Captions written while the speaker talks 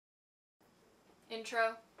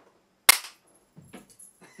Intro.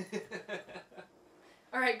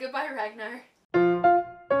 Alright, goodbye, Ragnar.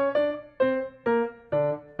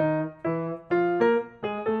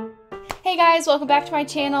 Hey guys, welcome back to my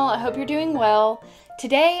channel. I hope you're doing well.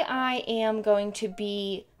 Today I am going to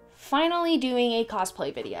be finally doing a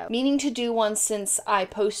cosplay video. Meaning to do one since I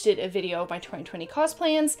posted a video of my 2020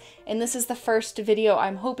 cosplans, and this is the first video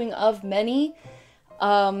I'm hoping of many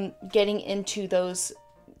getting into those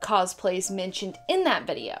cosplays mentioned in that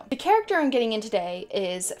video. The character I'm getting in today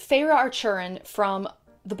is Feyre Cosplay from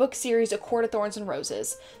the book series A Court of Thorns and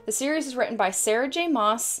Roses. The series is written by Sarah J.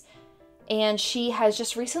 Maas, and she has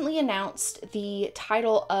just recently announced the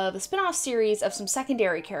title of a spin-off series of some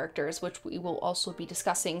secondary characters, which we will also be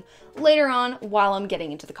discussing later on while I'm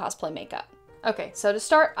getting into the cosplay makeup. Okay, so to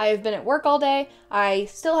start, I have been at work all day. I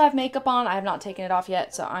still have makeup on. I have not taken it off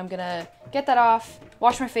yet, so I'm gonna get that off,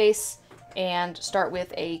 wash my face, and start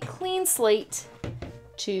with a clean slate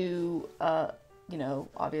to, you know,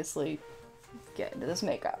 obviously get into this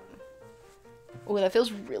makeup. Oh, that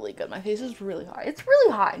feels really good. My face is really hot. It's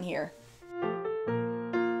really hot in here.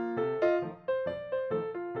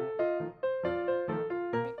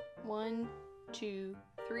 One, two,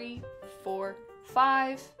 three, four,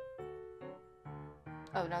 five.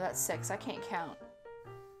 Oh no, that's six. I can't count.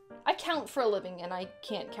 I count for a living and I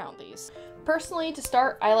can't count these. Personally, to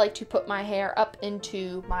start, I like to put my hair up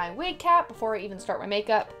into my wig cap before I even start my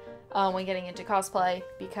makeup when getting into cosplay,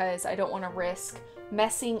 because I don't want to risk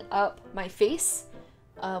messing up my face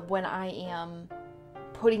when I am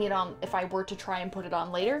putting it on, if I were to try and put it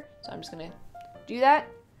on later. So I'm just gonna do that.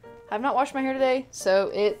 I have not washed my hair today, so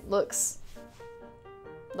it looks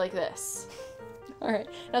like this. Alright,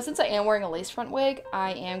 now since I am wearing a lace front wig,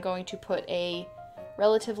 I am going to put a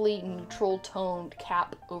relatively neutral toned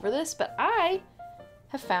cap over this, but I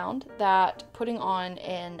have found that putting on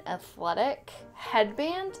an athletic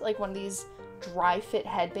headband, like one of these dry fit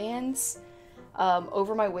headbands,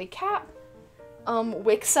 over my wig cap,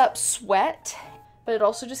 wicks up sweat, but it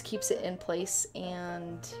also just keeps it in place,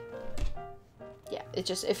 and yeah, it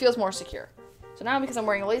feels more secure. So now, because I'm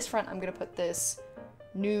wearing a lace front, I'm gonna put this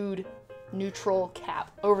nude neutral cap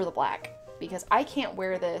over the black, because I can't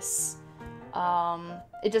wear this.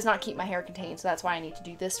 It does not keep my hair contained, so that's why I need to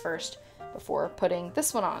do this first before putting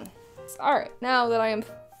this one on. Alright, now that I am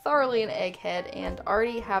thoroughly an egghead and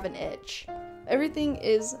already have an itch, everything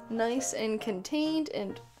is nice and contained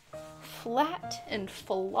and flat and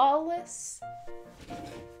flawless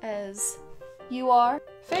as you are.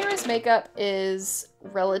 Feyre's makeup is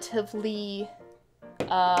relatively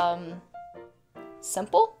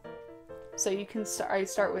simple. So you can I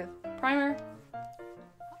start with primer,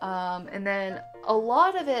 and then a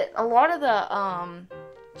lot of the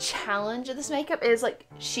challenge of this makeup is like,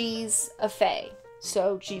 she's a fae,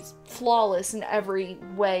 so she's flawless in every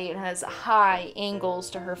way and has high angles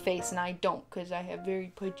to her face, and I don't, because I have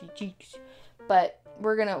very pudgy cheeks. But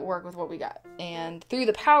we're gonna work with what we got, and through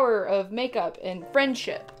the power of makeup and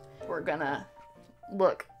friendship, we're gonna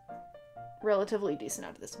look relatively decent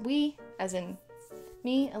out of this. We, as in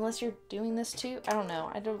me, unless you're doing this too. I don't know.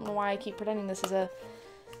 I don't know why I keep pretending this is a...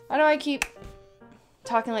 Why do I keep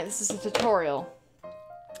talking like this is a tutorial?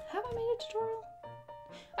 Have I made a tutorial?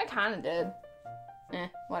 I kind of did.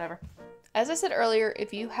 Whatever. As I said earlier,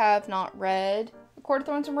 if you have not read A Court of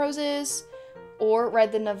Thorns and Roses or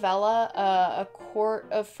read the novella A Court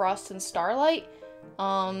of Frost and Starlight,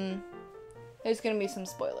 there's gonna be some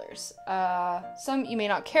spoilers. Some you may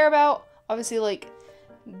not care about. Obviously, like,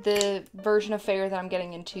 the version of Feyre that I'm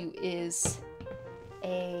getting into is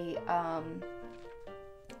a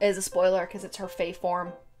spoiler because it's her fae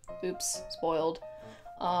form. Oops, spoiled.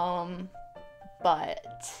 But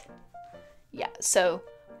yeah, so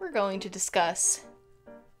we're going to discuss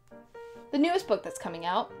the newest book that's coming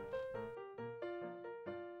out.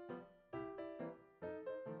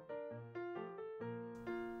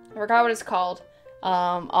 I forgot what it's called.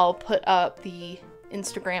 I'll put up the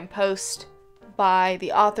Instagram post by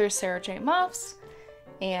the author Sarah J. Maas,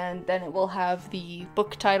 and then it will have the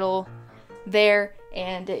book title there,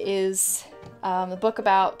 and it is the book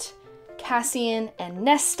about Cassian and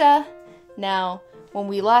Nesta. Now, when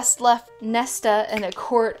we last left Nesta in A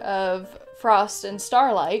Court of Frost and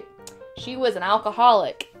Starlight, she was an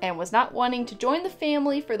alcoholic and was not wanting to join the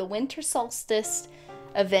family for the winter solstice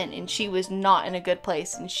event, and she was not in a good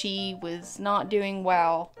place, and she was not doing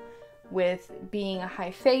well with being a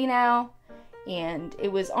high fae now. And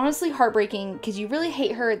it was honestly heartbreaking because you really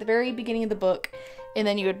hate her at the very beginning of the book, and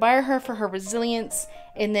then you admire her for her resilience,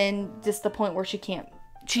 and then just the point where she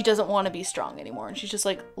doesn't want to be strong anymore, and she's just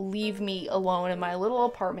like, leave me alone in my little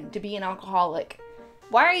apartment to be an alcoholic.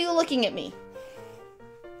 Why are you looking at me?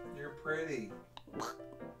 pretty.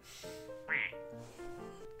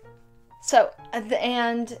 So,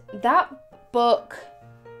 and that book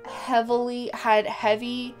had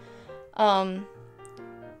heavy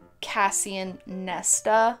Cassian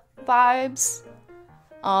Nesta vibes.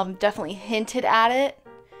 Definitely hinted at it.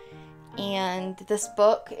 And this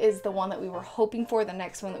book is the one that we were hoping for, the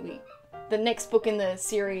next book in the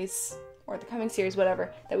series, or the coming series,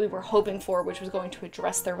 whatever, that we were hoping for, which was going to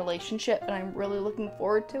address their relationship, and I'm really looking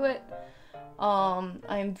forward to it.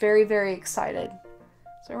 I'm very, very excited.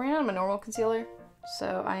 So I ran out of my normal concealer,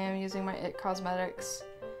 so I am using my IT Cosmetics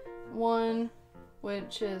one,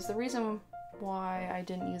 which is the reason why I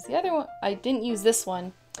didn't use the other one. I didn't use this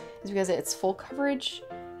one is because it's full coverage,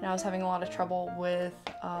 and I was having a lot of trouble with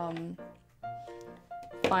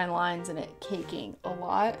fine lines and it caking a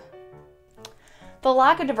lot. The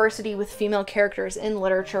lack of diversity with female characters in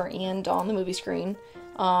literature and on the movie screen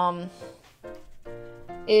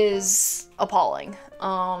is appalling.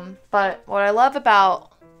 But what I love about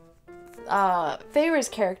Feyre's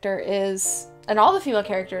character is, and all the female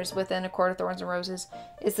characters within A Court of Thorns and Roses,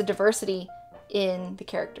 is the diversity in the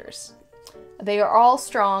characters. They are all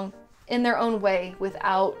strong in their own way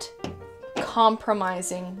without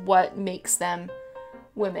compromising what makes them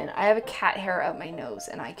women. I have a cat hair up my nose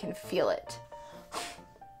and I can feel it.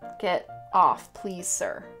 Get off, please,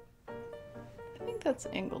 sir. I think that's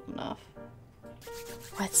angled enough.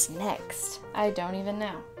 What's next? I don't even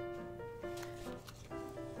know.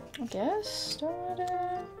 I guess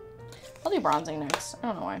I'll do bronzing next. I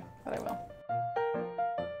don't know why, but I will.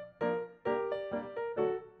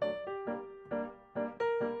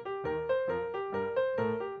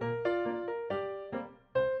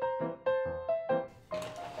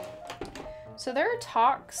 So there are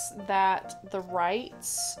talks that the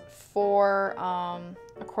rights for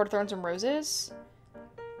A Court of Thorns and Roses,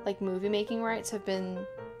 like movie making rights, have been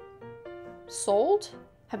sold,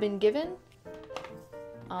 have been given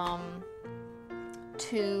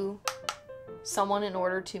to someone in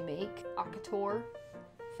order to make a couture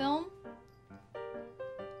film.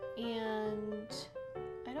 And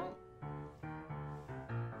I don't...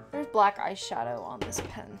 There's black eyeshadow on this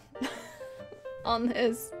pen. On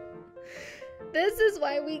this. This is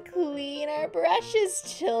why we clean our brushes,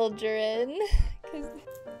 children.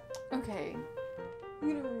 Okay, I'm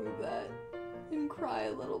gonna remove that and cry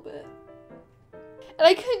a little bit. And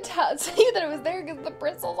I couldn't see that it was there because the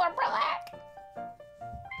bristles are black.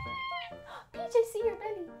 Peach, I see your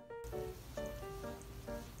belly.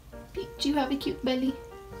 Peach, you have a cute belly.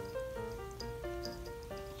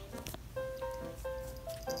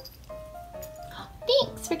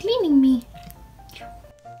 Thanks for cleaning me.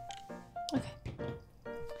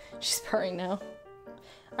 She's purring now.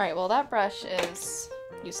 Alright, well that brush is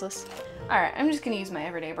useless. Alright, I'm just gonna use my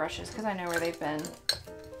everyday brushes because I know where they've been.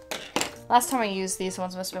 Last time I used these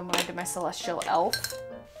ones must have been when I did my Celestial Elf.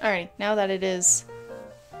 Alright, now that it is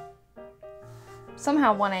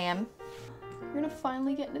somehow 1 a.m., we're gonna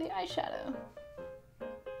finally get into the eyeshadow.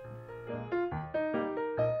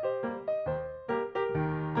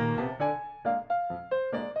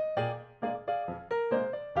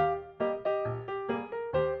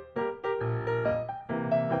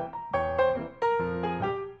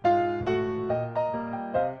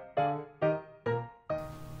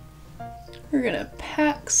 We're gonna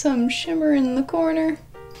pack some shimmer in the corner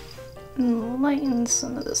and lighten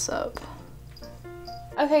some of this up.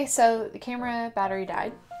 Okay, so the camera battery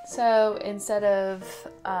died. So instead of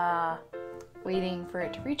waiting for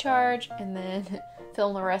it to recharge and then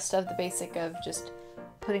film the rest of the basic of just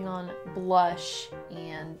putting on blush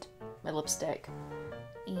and my lipstick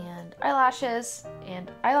and eyelashes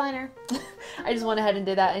and eyeliner, I just went ahead and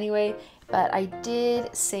did that anyway. But I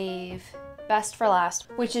did save best for last,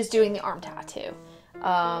 which is doing the arm tattoo,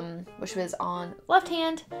 which was on left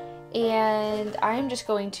hand, and I'm just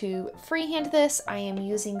going to freehand this. I am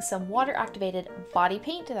using some water activated body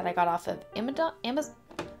paint that I got off of Amazon,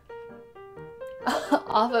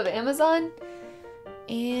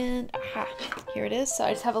 and here it is. So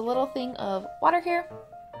I just have a little thing of water here.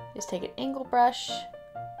 Just take an angle brush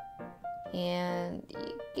and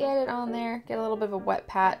you get it on there, get a little bit of a wet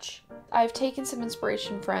patch. I've taken some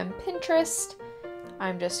inspiration from Pinterest.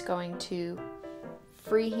 I'm just going to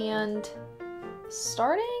freehand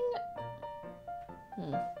starting. How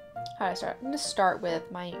do I start? I'm going to start with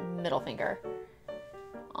my middle finger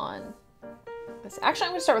on this. Actually,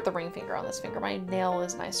 I'm going to start with the ring finger on this finger. My nail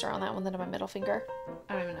is nicer on that one than on my middle finger.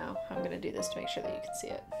 I don't even know how I'm going to do this to make sure that you can see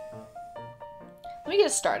it. Let me get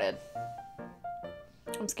it started.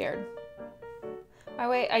 I'm scared.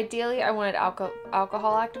 Ideally, I wanted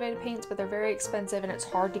alcohol activated paints, but they're very expensive and it's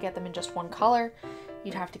hard to get them in just one color.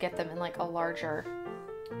 you'd have to get them in like a larger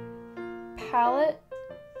palette,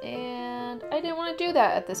 and I didn't want to do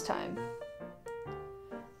that at this time.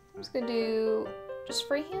 I'm just gonna do just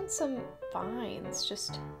freehand some vines,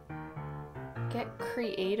 just get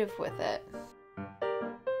creative with it.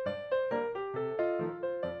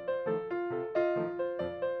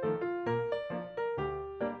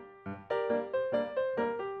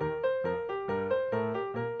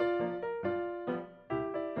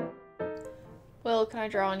 Will, can I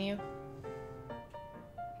draw on you?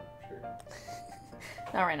 Sure.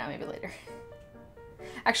 Not right now, maybe later.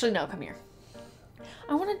 Actually, no, come here.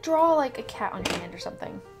 I want to draw like a cat on your hand or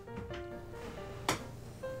something.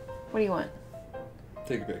 What do you want?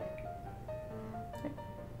 Take a pick. Okay.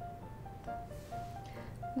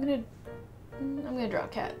 I'm gonna draw a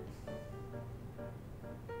cat.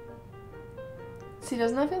 See,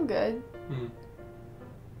 doesn't that feel good? Mm-hmm.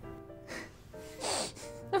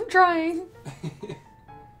 I'm trying.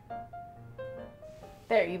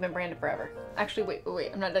 There, you've been branded forever. Actually,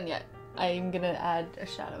 wait, I'm not done yet. I'm gonna add a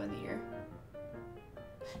shadow in the ear.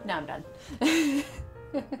 Now I'm done. Peach,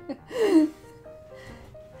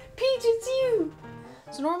 it's you!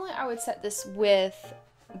 So normally I would set this with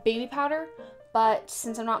baby powder, but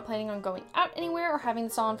since I'm not planning on going out anywhere or having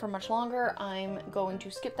this on for much longer, I'm going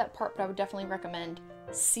to skip that part, but I would definitely recommend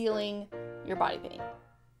sealing your body paint.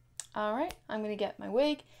 Alright, I'm gonna get my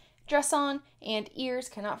wig, dress on, and ears.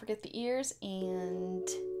 Cannot forget the ears, and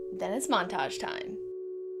then it's montage time.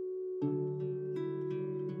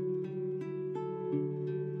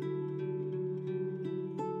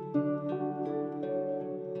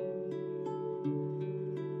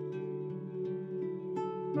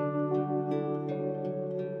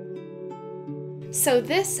 So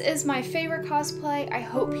this is my Feyre cosplay. I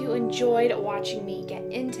hope you enjoyed watching me get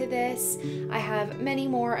into this. I have many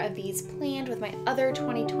more of these planned with my other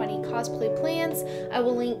 2020 cosplay plans. I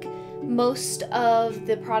will link most of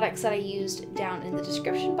the products that I used down in the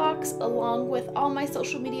description box, along with all my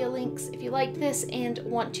social media links. If you liked this and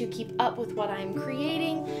want to keep up with what I'm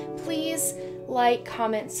creating, please like,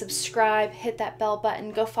 comment, subscribe, hit that bell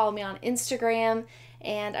button, go follow me on Instagram,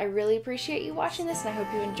 and I really appreciate you watching this, and I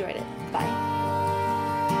hope you enjoyed it. Bye.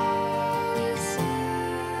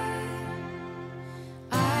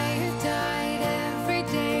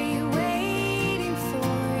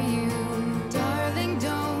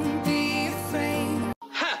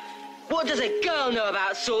 What does a girl know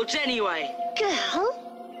about swords anyway? Girl?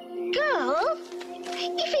 Girl?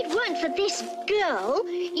 If it weren't for this girl,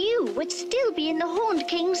 you would still be in the Horned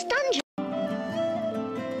King's dungeon.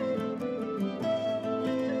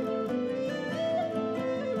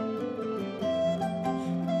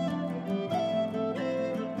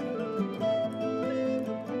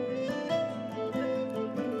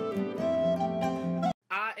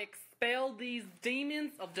 I expel these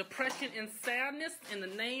demons of depression and sadness in the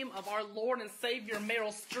name of our Lord and Savior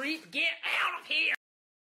Meryl Streep. Get out of here!